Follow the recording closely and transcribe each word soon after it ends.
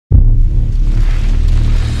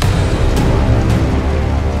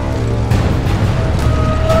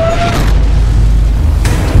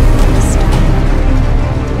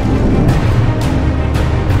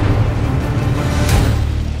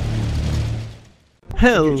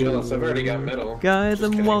Hello, jealous. I've already got metal. guys, Just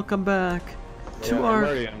and kidding. welcome back to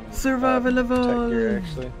our survival level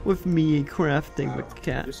with me crafting with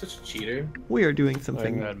Cat. You're such a cheater. We are doing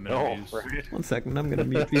something. Right. 1 second, I'm gonna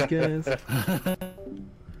mute these guys.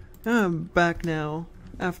 I'm back now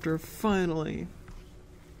after finally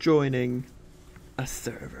joining a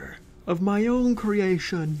server of my own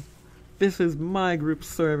creation. This is my group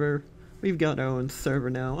server. We've got our own server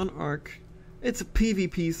now on Ark. It's a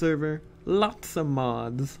PvP server. Lots of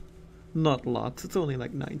mods. Not lots, it's only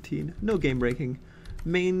like 19. No game breaking.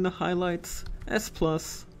 Main highlights: S+,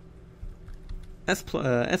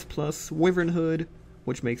 Wyvern Hood,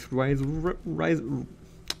 which makes raisable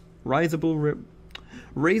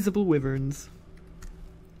wyverns.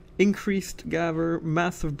 Increased gather,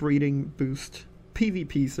 massive breeding boost.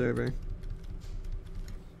 PvP server.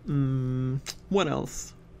 What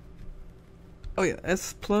else? Oh yeah,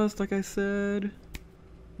 S+, like I said.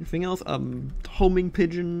 Anything else? Homing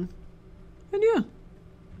pigeon. And yeah.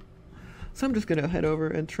 So I'm just gonna head over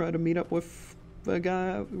and try to meet up with a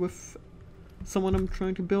guy, with someone I'm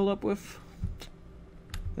trying to build up with.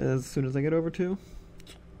 As soon as I get over to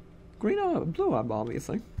Green Orb, Blue Orb,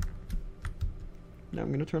 obviously. Now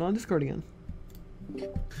I'm gonna turn on Discord again. I'm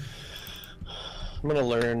gonna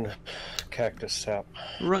learn cactus sap.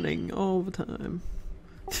 Running all the time.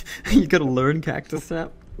 You gotta learn cactus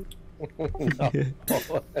sap? No.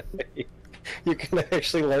 You can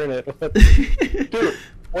actually learn it. Dude,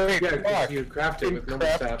 wait, Yeah, because you craft it with no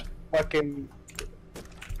sap.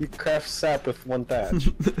 You craft sap with one thatch.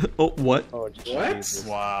 Oh, what? Oh, Jesus.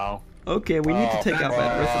 Wow. Okay, we need to take out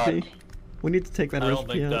that fuck. recipe. We need to take that I recipe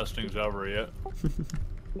don't think out. testing's over yet.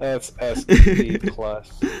 That's SD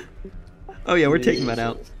plus. Oh yeah, we're taking that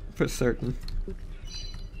out for certain.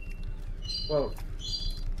 Well,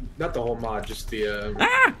 not the whole mod, just the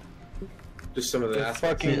just some of the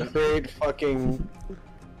aspects.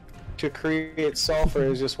 To create sulfur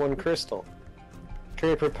is just one crystal.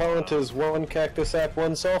 Create propellant is one cactus sap,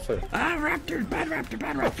 one sulfur. Ah, raptor! Bad raptor!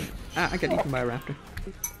 Bad raptor! Ah, I got eaten by a raptor.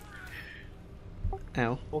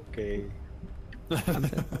 Ow. Okay. I'm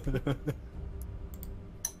dead.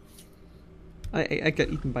 I got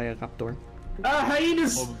eaten by a raptor. Ah,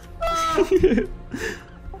 hyenas!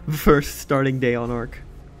 First starting day on Ark.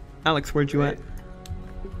 Alex, where'd you at?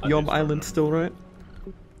 Yob Island still right?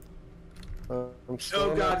 I'm still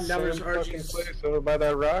Oh god, in now that there's same Archie's. fucking place over by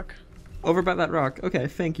that rock. Over by that rock. Okay,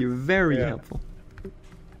 thank you. Very Yeah. helpful.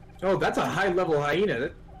 Oh, that's a high level hyena.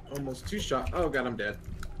 That almost 2-shot. Oh god, I'm dead.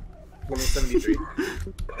 Level 73.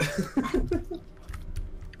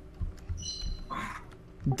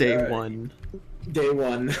 Day Alright. 1. Day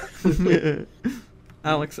 1.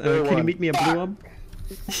 Alex, Day can you one. meet me at Blue Orb?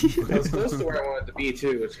 I was close to where I wanted to be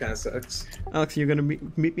too, which kind of sucks. Alex, you're gonna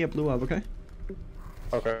meet me at Blue Orb, okay?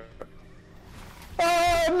 Okay.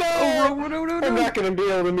 Oh no! Oh, no, no, I'm not gonna be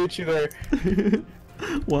able to meet you there.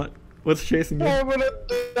 What? What's chasing you? I'm gonna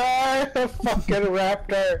die, a fucking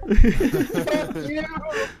raptor. Fuck you!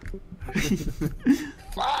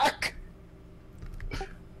 Fuck!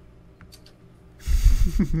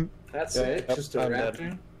 That's Yep, it? yep, Just a I'm raptor?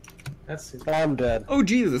 dead. That's it. I'm dead. Oh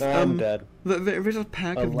Jesus! I'm dead. There's a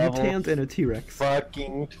pack A of level mutants and a T-Rex.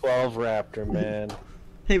 Fucking 12 raptor, man.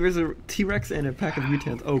 Hey, there's a T-Rex and a pack of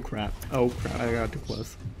mutants. Oh crap! Oh crap! I got too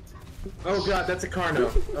close. Oh god, that's a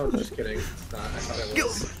Carno. Oh, just kidding. It's not. I thought it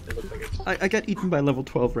was. It looked like it. I got eaten by level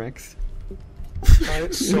 12 Rex. I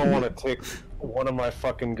so want to take one of my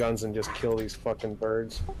fucking guns and just kill these fucking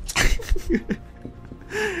birds.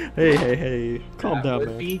 Hey! Calm That down, would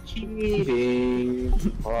man. be cheating.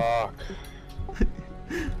 Fuck.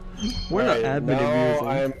 We're not Alright, admin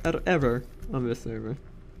now using ever on this server.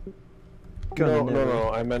 Gonna never. No,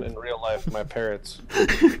 I meant in real life, my parrots. I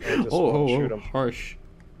just won't shoot 'em. Harsh.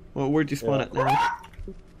 Well, where'd you spawn Yeah. at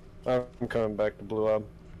now? I'm coming back to Blue Orb.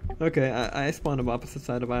 Okay, I spawned on the opposite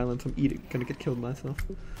side of island, so I'm gonna get killed myself.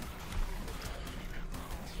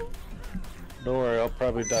 Don't worry, I'll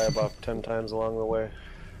probably die about 10 times along the way.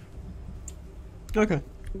 Okay.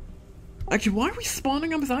 Actually, why are we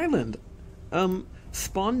spawning on this island?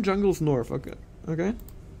 Spawn jungles north, okay. Okay?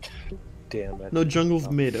 Damn it. No, jungles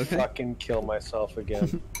I'll mid, okay? Fucking kill myself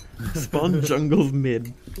again. Spawn jungles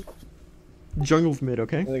mid. Jungles mid,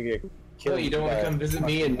 okay? I'm gonna get Oh, killed you don't want by to come a visit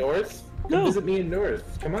me in North? Come No. visit me in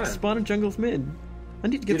North. Come on. Spawn in jungles mid. I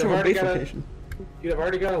need to get You'd to have our already base got a- location. You've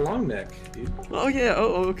already got a long neck, dude. Oh yeah,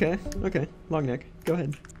 oh okay. Okay, long neck. Go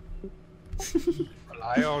ahead. Well,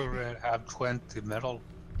 I already have 20 metal.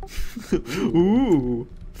 Ooh,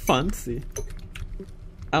 fancy.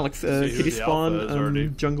 Alex, See can who you the spawn alpha is already.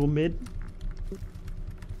 jungle mid?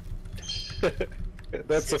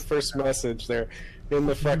 That's the first message there. In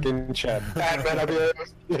the fucking chat. Admin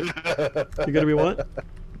abuse. You gonna be what?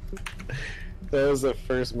 That was the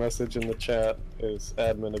first message in the chat. Is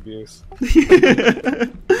admin abuse.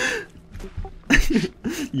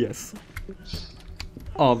 Yes.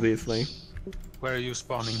 Obviously. Where are you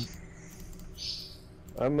spawning?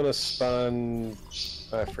 I'm gonna spawn.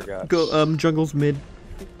 I forgot. Go, jungle's mid.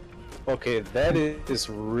 Okay, that is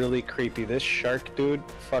really creepy. This shark dude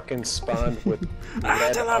fucking spawned with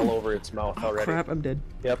lead all over its mouth already. Crap, I'm dead.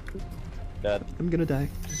 Yep. Dead. I'm gonna die.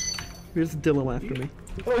 Here's Dillo after me.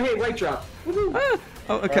 Oh, hey, right drop. Woohoo. Ah!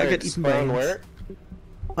 Oh, okay, I Alright, got eaten spawn by where?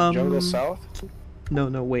 ants. Jungle south?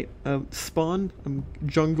 No, wait. Spawn,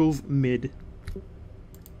 jungle's mid.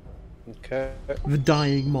 Okay. The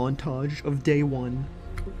dying montage of day 1.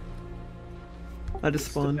 I just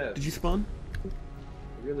spawned. best. Did you spawn? It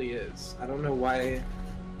really is. I don't know why.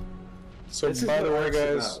 So This is by the what way, it's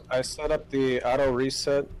guys, about. I set up the auto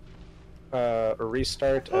reset, or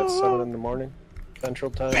restart at 7 in the morning,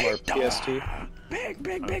 Central Time or PST.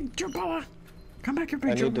 Big Jerboa! Come back here,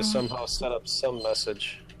 I big need to Jerboa! somehow set up some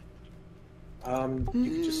message. You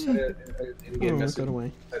can just set it in Oh, game it message. got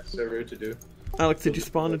away. That's server to do. Alex, did you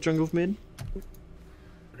spawn at jungle's mid?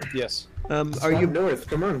 Yes. Are Spawn you? north?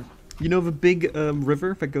 Come on. You know the big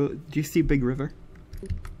river? If I go, do you see Big River?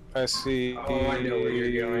 I see. Oh, I know where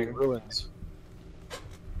you're going. Ruins.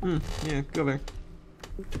 Yeah, go there.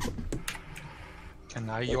 Can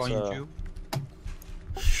I That's, join you?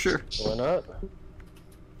 Sure. Why not?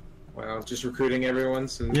 Wow, just recruiting everyone.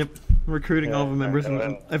 Since Yep. Recruiting all the members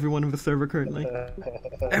of everyone in the server currently.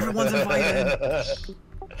 Everyone's invited.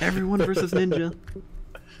 Everyone versus Ninja.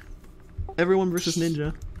 Everyone versus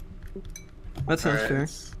Ninja. That sounds fair.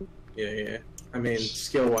 Yeah. I mean,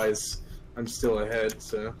 skill-wise, I'm still ahead.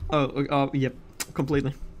 So. Oh, yep,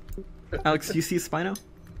 completely. Alex, do you see Spino?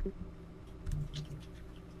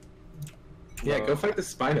 Yeah, go fight the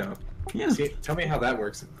Spino. Yeah, See, tell me how that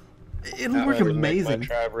works. it'll I'm work gonna remake my amazing.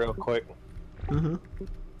 tribe real quick.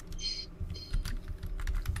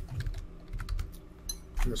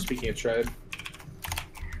 Speaking of tribe.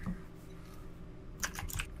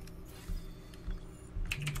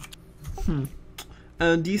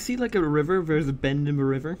 Do you see like a river? There's a bend in the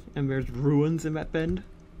river, and there's ruins in that bend.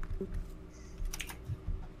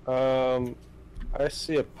 I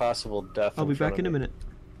see a possible death. I'll be back front in a of me. minute.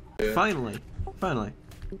 Yeah. Finally.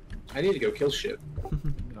 I need to go kill shit,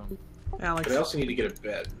 Alex, but I also need to get a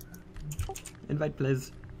bed. invite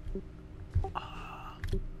please.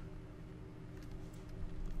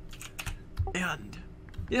 And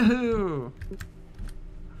yahoo!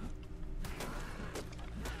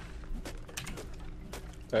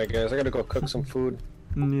 Alright, guys, I gotta go cook some food.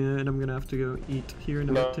 Yeah, and I'm gonna have to go eat here in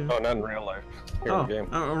a No, bit too. not in real life. Here in game.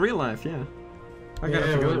 Oh, real life, yeah. I gotta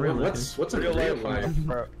have to go in real life. What's a real life? I'm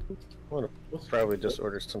gonna probably just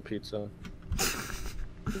order some pizza.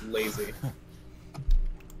 Lazy.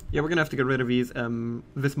 Yeah, we're gonna have to get rid of these.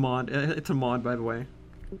 This mod. It's a mod, by the way.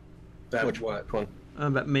 That Which what? one?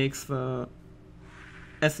 That makes the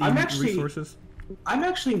SE I'm actually- resources. I'm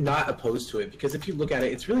actually not opposed to it because if you look at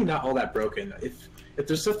it, it's really not all that broken. If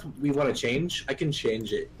there's stuff we want to change, I can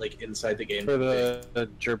change it like inside the game. For the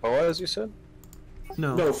Jerboa, as you said?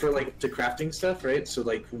 No. No, for like the crafting stuff, right? So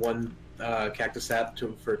like one cactus sap to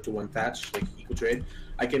one thatch, like equal trade.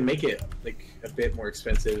 I can make it like a bit more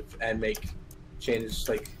expensive and make changes.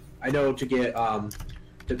 Like I know to get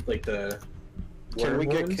like the. Can we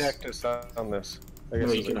get ones, cactus on this? I No,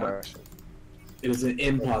 guess you is the cannot. question. It is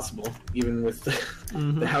impossible, even with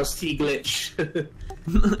the house tea glitch.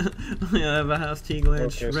 Yeah, the house T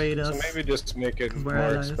glitch, Okay, raid so us. maybe just make it We're more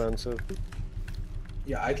allies. expensive.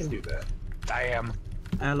 Yeah, I can do that. Damn.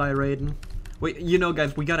 Ally raiding. Wait, you know,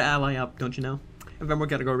 guys, we gotta ally up, don't you know? And then we're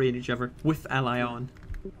gonna go raid each other with ally on.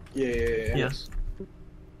 Yeah. Yes.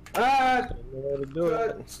 Ah, Don't know how to do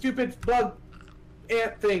it. stupid bug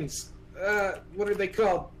ant things. What are they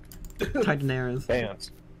called? Titaneras. Dance.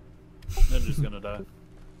 Ninja's gonna die.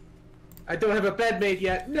 I don't have a bed made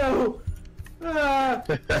yet. No. Ah,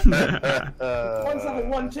 one's level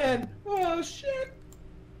 110. Oh shit.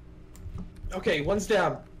 Okay, one's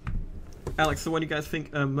down. Alex, so what do you guys think?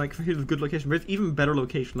 Like, here's a good location. There's even better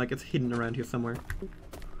location, like it's hidden around here somewhere.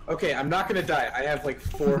 Okay, I'm not gonna die. I have like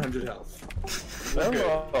 400 health. I don't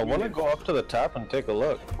know. I want to go up to the top and take a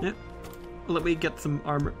look. Yeah. Let me get some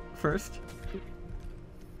armor first.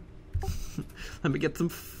 Let me get some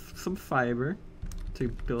fiber to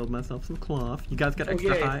build myself some cloth. You guys got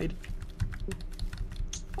extra Okay. hide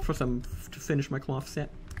for to finish my cloth set.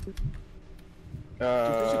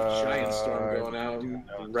 There's a giant storm going out no.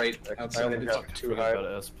 right I outside. only got two Got hide.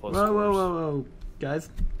 a S+. Whoa, guys!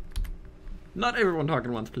 Not everyone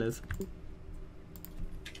talking once, please.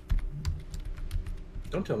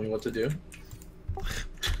 Don't tell me what to do.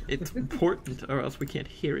 It's important, or else we can't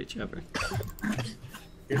hear each other.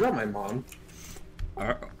 You're not my mom.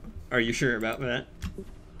 Are you sure about that?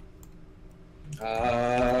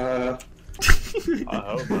 I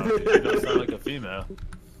hope not. It does sound like a female.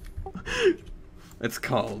 It's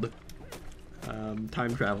called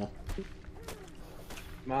time travel.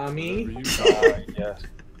 Mommy, Yes.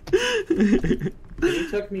 can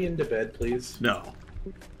you tuck me into bed, please? No.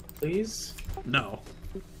 Please? No.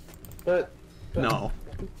 But No.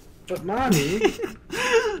 But mommy,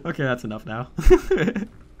 Okay, that's enough now.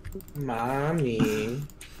 mommy,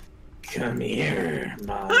 come here,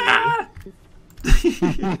 mommy.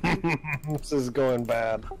 This is going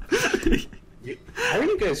bad. How are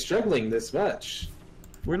you guys struggling this much?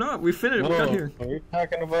 We're not. We finished. We got here. Why are you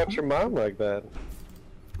talking about your mom like that?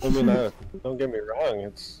 I mean, don't get me wrong.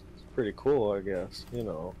 It's pretty cool, I guess. You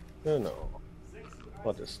know.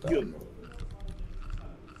 All this stuff. Did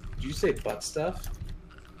you say butt stuff?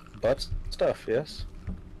 Butt stuff, yes.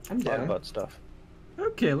 I'm A lot of down. butt stuff.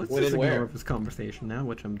 Okay, let's When just and ignore where? this conversation now,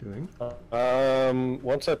 which I'm doing.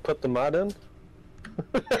 Once I put the mod in.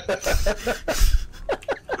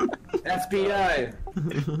 FBI!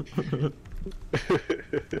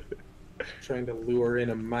 Trying to lure in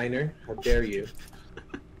a minor? How dare you?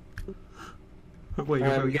 Wait,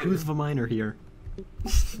 who's the minor here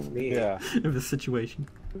Me. Yeah. in this situation?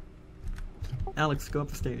 Alex, go up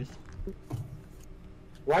the stairs.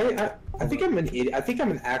 Why? I think I'm an idiot. I think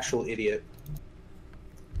I'm an actual idiot.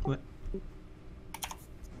 What?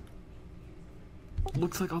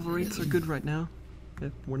 Looks like all the rates are good right now.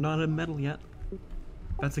 We're not in metal yet.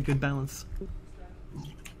 That's a good balance.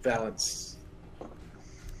 Balance.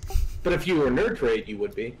 But if you were nerd trade, you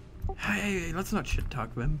would be. Hey, let's not shit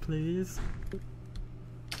talk them, please.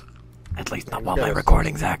 At least not You while my gotta-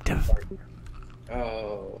 recording's active.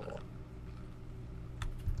 Oh.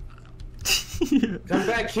 Come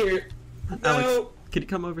back here. Alex, No. can you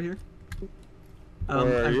come over here?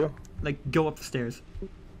 Where are you? Like, go up the stairs.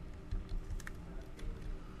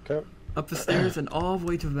 Okay. Up the stairs and all the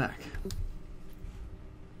way to the back.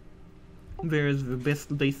 There is the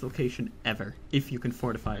best base location ever, if you can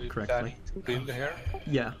fortify it correctly. Planning to build here.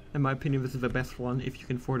 Yeah, in my opinion, this is the best one if you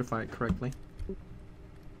can fortify it correctly.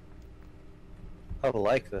 I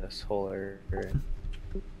like this whole area.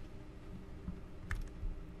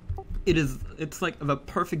 It's like the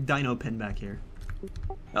perfect dino pen back here.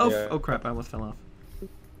 Oh, Yeah. oh crap, I almost fell off.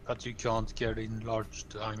 But you can't get enlarged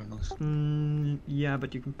diamonds. Yeah,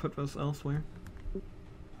 but you can put those elsewhere.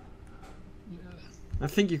 I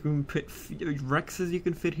think you can put Rexes you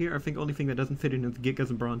can fit here. I think only thing that doesn't fit in is Gigas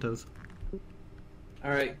and Brontos.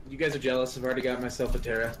 Alright, you guys are jealous. I've already got myself a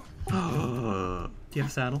Terra. Do you have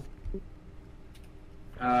a saddle?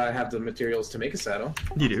 I have the materials to make a saddle.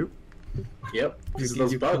 You do. Yep. Because of You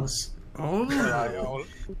those kill- bugs. Oh.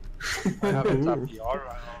 I have it up here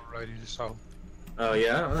already, so Oh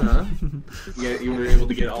yeah? Uh-huh. You were able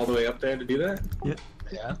to get all the way up there to do that?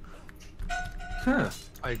 yeah. Huh.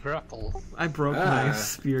 I grapple. I broke my Ah.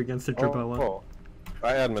 spear against a Jerboa. Oh,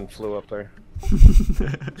 my admin flew up there.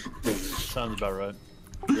 Sounds about right.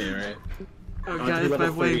 Yeah, right. Oh, On to guys, by level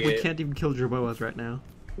the way, we 38. can't even kill Jerboas right now.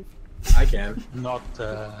 I can. Not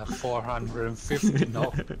 450,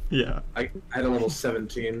 no. Yeah. I had a level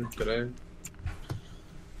 17, but I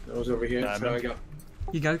was over here, so I got...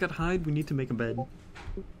 You guys got hide? We need to make a bed.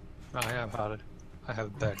 I have had it. I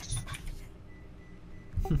have beds.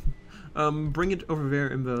 Bring it over there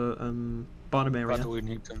in the bottom area. But we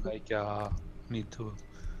need to make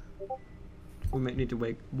We might need to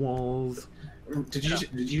make walls. Did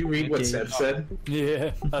you read what Seb said?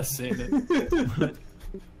 Yeah, I've seen it.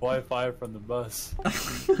 Wi-Fi from the bus.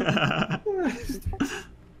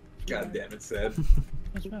 God damn it, Seb.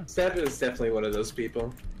 Seb is definitely one of those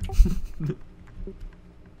people.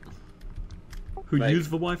 Who Like- use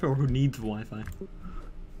the Wi-Fi or who needs the Wi-Fi?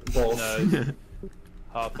 Both. No,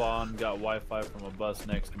 hop on, got Wi-Fi from a bus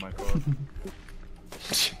next to my car.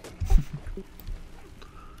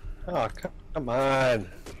 Oh, come on.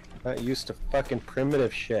 Not used to fucking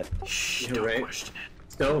primitive shit. Shh, You're don't right. question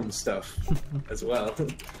it. Stone stuff as well.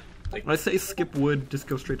 Like, When I say skip wood, just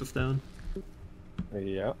go straight to stone.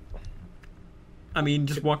 Yeah. I mean,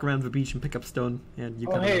 just walk around the beach and pick up stone, and you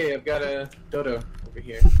oh kind hey, I've got a dodo over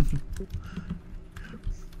here.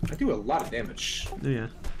 I do a lot of damage. Yeah.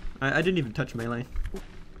 I didn't even touch melee.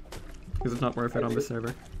 Because it's not worth it I on this did.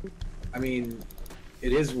 server. I mean,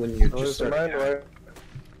 it is when you're Oh, just there's a starting mine, out. right?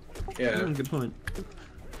 Yeah, Good point.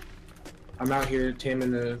 I'm out here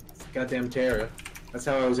taming the goddamn Terra. That's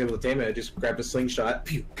how I was able to tame it. I just grabbed a slingshot.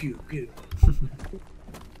 Pew, pew, pew.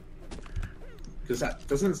 Because that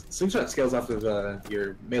doesn't slingshot scales off of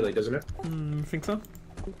your melee, doesn't it? Think so?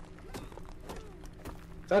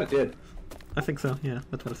 Thought it did. I think so, yeah,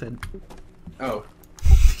 that's what I said. Oh.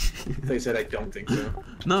 They said I don't think so.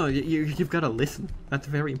 No, you've got to listen. That's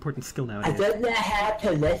a very important skill I nowadays. don't know how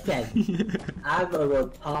to listen. I'm a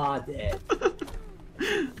retarded.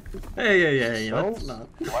 Hey, Sounds that's not.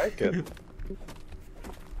 like it.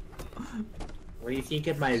 What do you think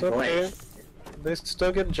of my It's okay. voice? They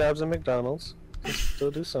still get jobs at McDonald's. They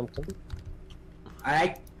still do something.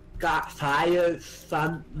 I got fired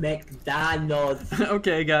from McDonald's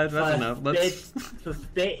Okay, guys, that's for, enough. Let's. for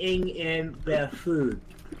spitting in their food.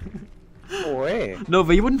 No way. No,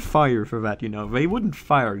 they wouldn't fire you for that, you know. They wouldn't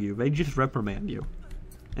fire you. They just reprimand you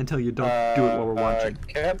until you don't do it while we're watching.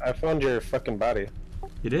 Cat, I found your fucking body.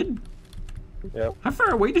 You did? Yep. How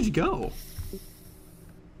far away did you go?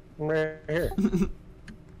 I'm right here.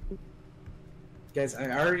 Guys, I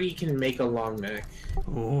already can make a long neck.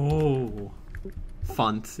 Oh,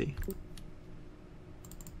 fancy.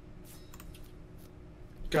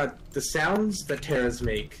 God, the sounds that Terras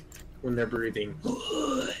make when they're breathing.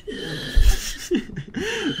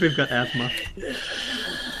 We've got asthma.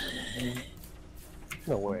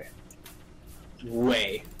 No way.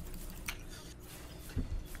 Way.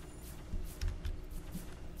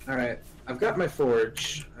 Alright, I've got my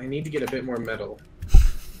forge. I need to get a bit more metal.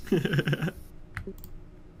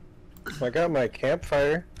 I got my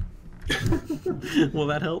campfire. Will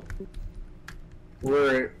that help?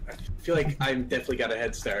 I feel like I've definitely got a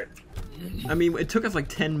head start. I mean, it took us like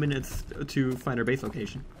 10 minutes to find our base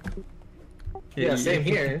location. Yeah, same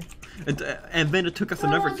here. And then it took us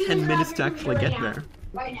another 10 minutes to actually get there.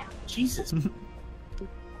 Right now. Jesus.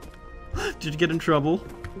 Did you get in trouble?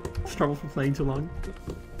 Trouble for playing too long?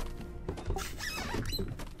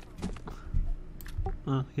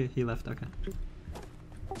 Oh, he left, okay.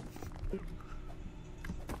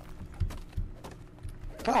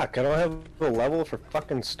 Fuck, I don't have the level for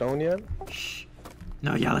fucking stone yet. Shh.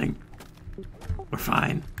 No yelling. We're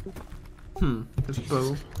fine. This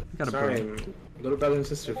bow. I got a Sorry, bow. little brother and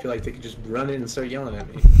sister feel like they could just run in and start yelling at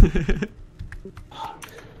me.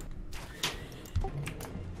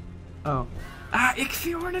 Oh. Ah,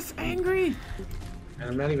 Ixiorn is angry! And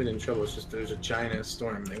I'm not even in trouble, it's just there's a giant ass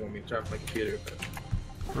storm. They want me to drop my computer, but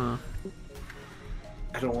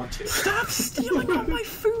I don't want to. Stop stealing all my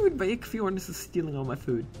food! But Ixiorn is stealing all my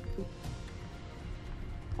food.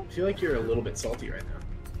 I feel like you're a little bit salty right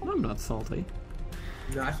now. I'm not salty.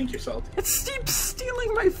 No, I think you're salty. It's Steve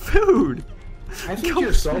stealing my food! I think Go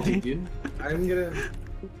you're salty, away. dude. I'm gonna...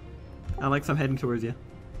 Alex, I'm heading towards you.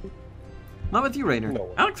 Not with you, Rainer. No.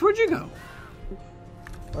 Alex, where'd you go?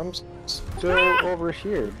 I'm still over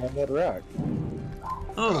here on that rock.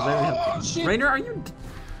 Oh, there we have. Rainer, are you.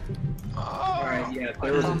 Alright, yeah,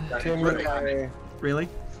 there was a Came with my Really?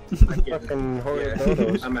 fucking horrid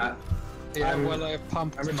dodos. I'm out. Yeah, I'm- well, I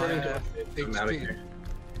pumped I'm my returning to I'm out of XP. here.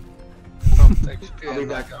 Pumped XP I'll be and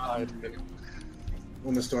back I on died.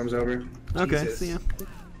 when the storm's over. Okay, Jesus. see ya.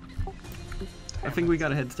 I think we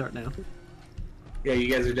got a head start now. Yeah,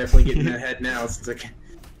 you guys are definitely getting ahead now since I can.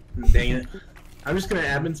 Dang it. I'm just gonna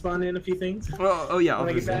admin spawn in a few things. Oh yeah, When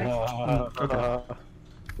I get obviously. back. Okay.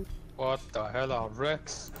 What the hell are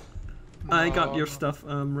Rex? I got your No. stuff,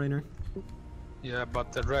 Rainer. Yeah,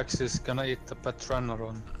 but the Rex is gonna eat the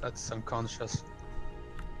Petranodon. That's unconscious.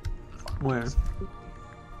 Where?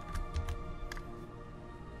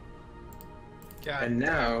 God And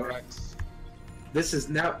now- damn Rex. This is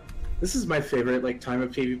my favorite like time of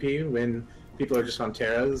PvP when people are just on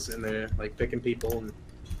Terras and they're like picking people and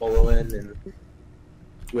following and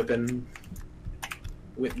whipping.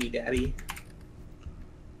 Whip me, daddy.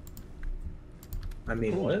 I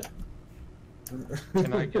mean, what?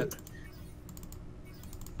 Can I get?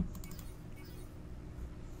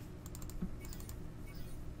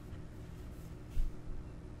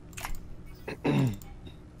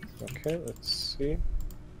 Okay, let's see.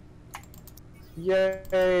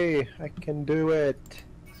 Yay! I can do it.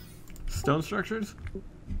 Stone structures?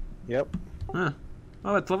 Yep. Huh.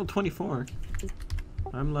 Oh, it's level 24.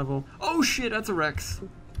 I'm level. Oh shit, that's a Rex.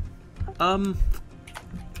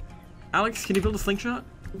 Alex, can you build a slingshot?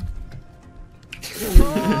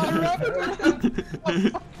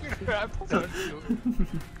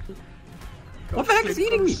 What the heck is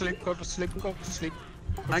eating me? Go to sleep, go to sleep.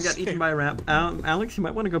 I got eaten by a rat. Alex, you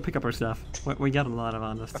might want to go pick up our stuff. We got a lot of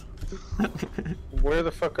on this. Where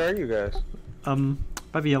the fuck are you guys?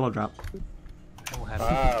 By the yellow drop.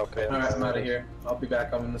 Ah, okay. Alright, I'm out of here. I'll be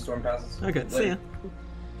back on when the storm passes. Okay, see ya.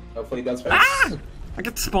 Hopefully that's fast. Ah! I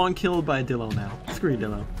got spawn killed by a Dillo now. Screw you,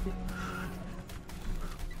 Dillo.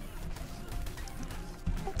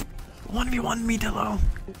 1v1 me, Dillo.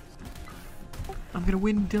 I'm gonna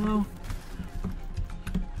win, Dillo.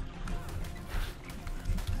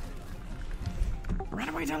 Run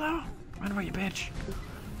away, Dillo. Run away, you bitch.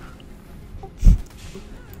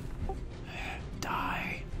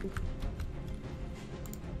 Die.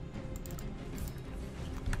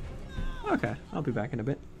 Okay, I'll be back in a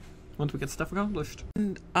bit. Once we get stuff accomplished.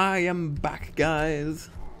 And I am back, guys.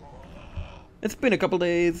 It's been a couple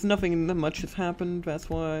days, nothing much has happened, that's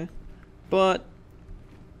why. But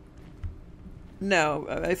now,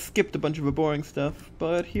 I skipped a bunch of the boring stuff,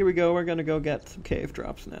 but here we go, we're gonna go get some cave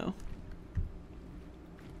drops now.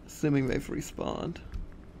 Assuming they've respawned.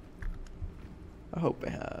 I hope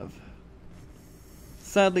they have.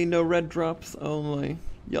 Sadly, no red drops, only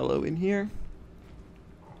yellow in here.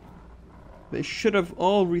 They should have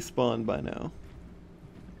all respawned by now.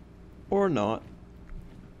 Or not.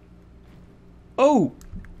 Oh!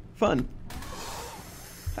 Fun.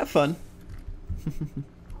 Have fun.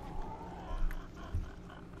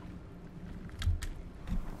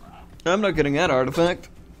 I'm not getting that artifact.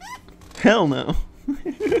 Hell no.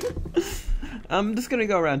 I'm just gonna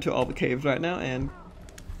go around to all the caves right now and...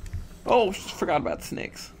 Oh, forgot about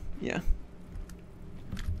snakes. Yeah.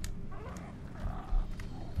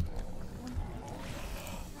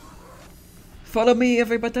 Follow me,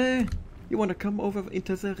 everybody! You wanna come over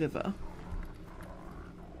into the river?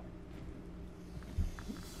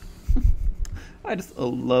 I just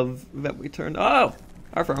love that we turned... Oh!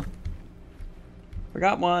 Arfro.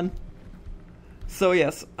 Forgot one. So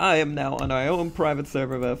yes, I am now on our own private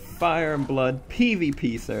server, the Fire and Blood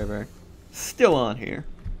PvP server. Still on here.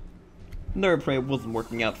 Nerd Prey wasn't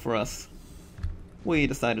working out for us. We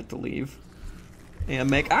decided to leave. And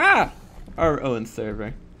make... our own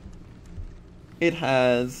server. It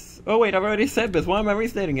has... Oh wait, I've already said this, why am I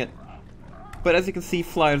restating it? But as you can see,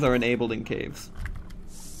 flyers are enabled in caves.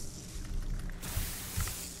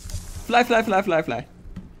 Fly, fly, fly, fly, fly.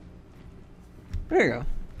 There you go.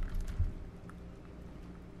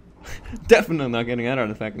 Definitely not getting that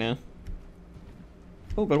artifact now.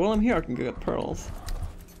 Oh, but while I'm here, I can go get pearls.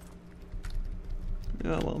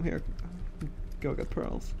 Yeah, while I'm here, go get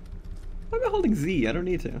pearls. Why am I holding Z? I don't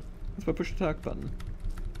need to. That's my push to talk button.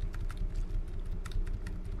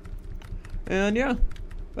 And yeah,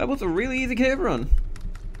 that was a really easy cave run.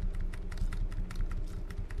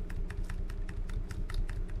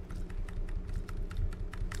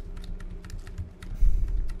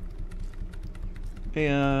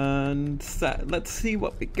 And let's see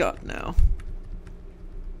what we got now.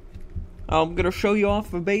 I'm gonna show you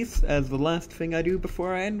off the base as the last thing I do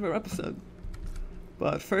before I end the episode.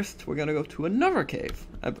 But first, we're gonna go to another cave.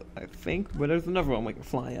 I think, but there's another one we can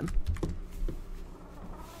fly in.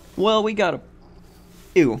 Well, we got a...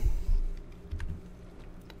 Ew.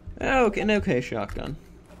 Okay, an okay shotgun.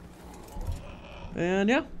 And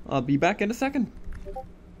yeah, I'll be back in a second.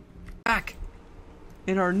 Back!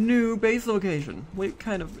 In our new base location.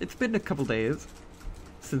 It's been a couple days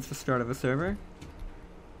since the start of the server.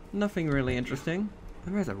 Nothing really interesting.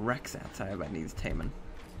 There's a Rex outside that needs taming.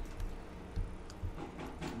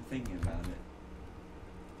 I'm thinking about it.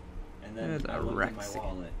 And then There's I a looked Rex. in my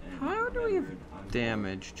wallet and How do we have remembered I'm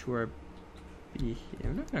damage to our behavior?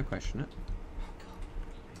 I'm not gonna question it.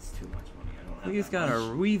 It's too much money. I don't have We've that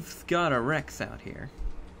much. we've got a Rex out here.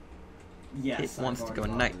 Yes, It wants to go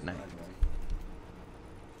night-night.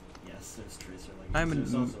 Yes, those tracer leggings. I'm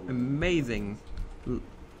There's an also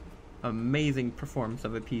amazing performance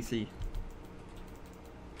of a PC.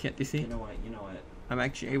 Can't you see? You know what? I'm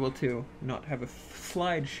actually able to not have a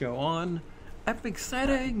slideshow on epic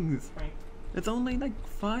settings. Frank, It's only like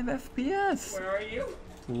 5 FPS. where are you?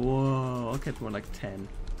 Whoa, okay, it's more like 10.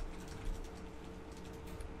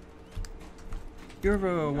 You're over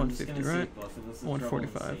I'm just 150, gonna see right? if both of us have trouble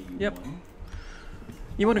and 145. say you Yep. won.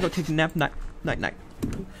 You wanna go take a nap night.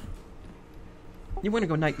 You wanna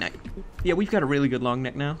go night. Yeah, we've got a really good long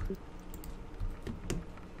neck now.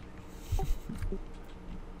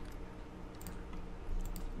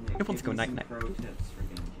 Nick, It wants to give go me some night-night. pro tips for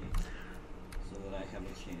Genji, so that I have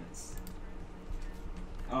a chance.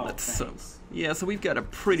 Oh, thanks. Yeah, so we've got a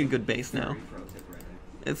pretty good base now. Very pro tip right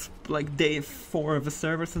there. It's like day 4 of the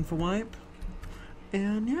server since the wipe.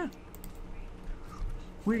 And yeah.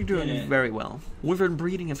 We're doing Did it. very well. Wyvern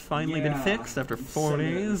breeding has finally been Yeah, fixed after I'm 4 so good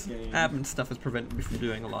at days. this game. Admin stuff has prevented me from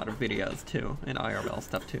doing a lot of videos too, and IRL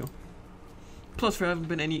stuff too. Plus there hasn't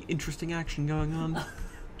been any interesting action going on.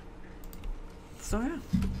 So yeah.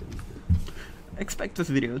 Expect this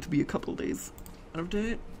video to be a couple days out of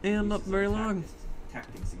date, and not very long.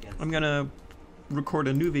 Tactics against I'm gonna record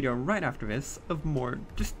a new video right after this of more,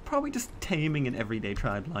 probably just taming an everyday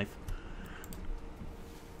tribe life.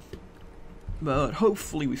 But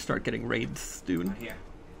hopefully we start getting raids soon. Right here.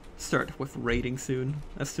 Start with raiding soon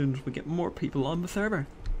as we get more people on the server.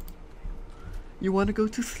 You want to go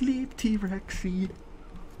to sleep, T-Rexy?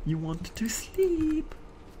 You want to sleep?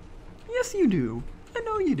 Yes, you do. I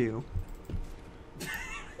know you do.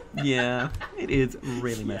 Yeah, it is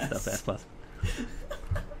really messed up, S+.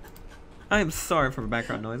 I am sorry for the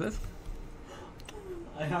background noises.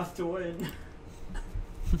 I have to win.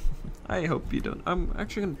 I hope you don't. I'm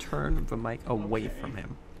actually going to turn the mic away Okay. from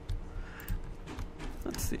him.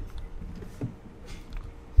 Let's see.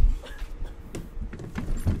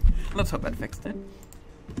 Let's hope that fixed it.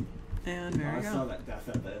 And there I we saw go. that death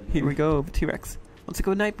at the end. Here we go, T-Rex. Wants to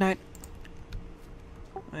go night-night.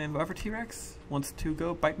 And whoever T-Rex wants to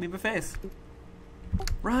go bite me in the face. I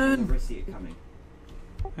Run! never see it coming.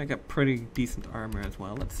 I got pretty decent armor as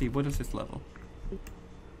well. Let's see, what is this level?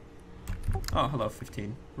 Oh, hello,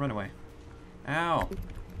 15. Run away. Ow.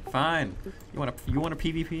 Fine. You want a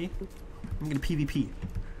PvP? I'm gonna PvP.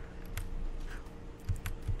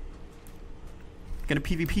 Gonna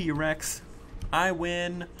PvP you, Rex. I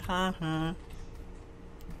win. Haha.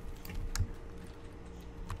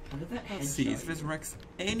 How did that Let's see, is headshot this you? Rex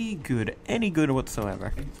any good? Any good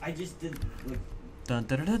whatsoever? I just did like Dun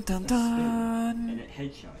dun dun dun a spin, dun. and it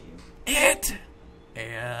headshot you. It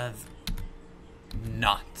is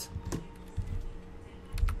not.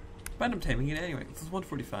 But I'm taming it anyway. This is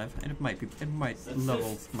 145, and it might That's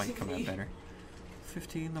levels might 50. come out better.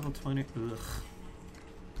 15, level 20. Ugh.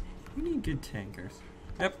 We need good tankers.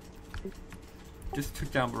 Yep. Just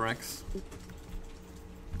took down the Rex.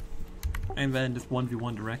 And then just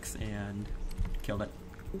 1v1 the Rex and killed it.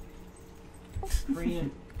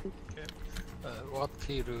 Korean. What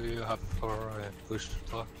key do you have for push to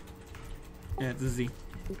talk? Yeah, it's a Z.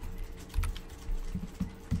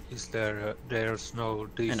 Is there there's no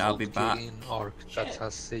And I'll default be key back. in Arc that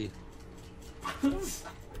has C?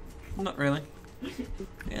 Not really.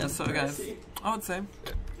 Yeah, so guys, I would say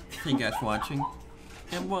thank you guys for watching.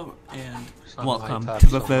 And Some welcome might have to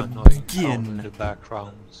the some annoying sound in begin the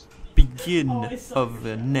backgrounds. of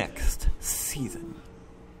the next season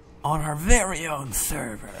on our very own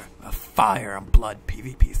server, a Fire and Blood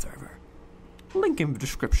PvP server. Link in the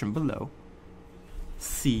description below.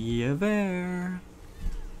 See you there.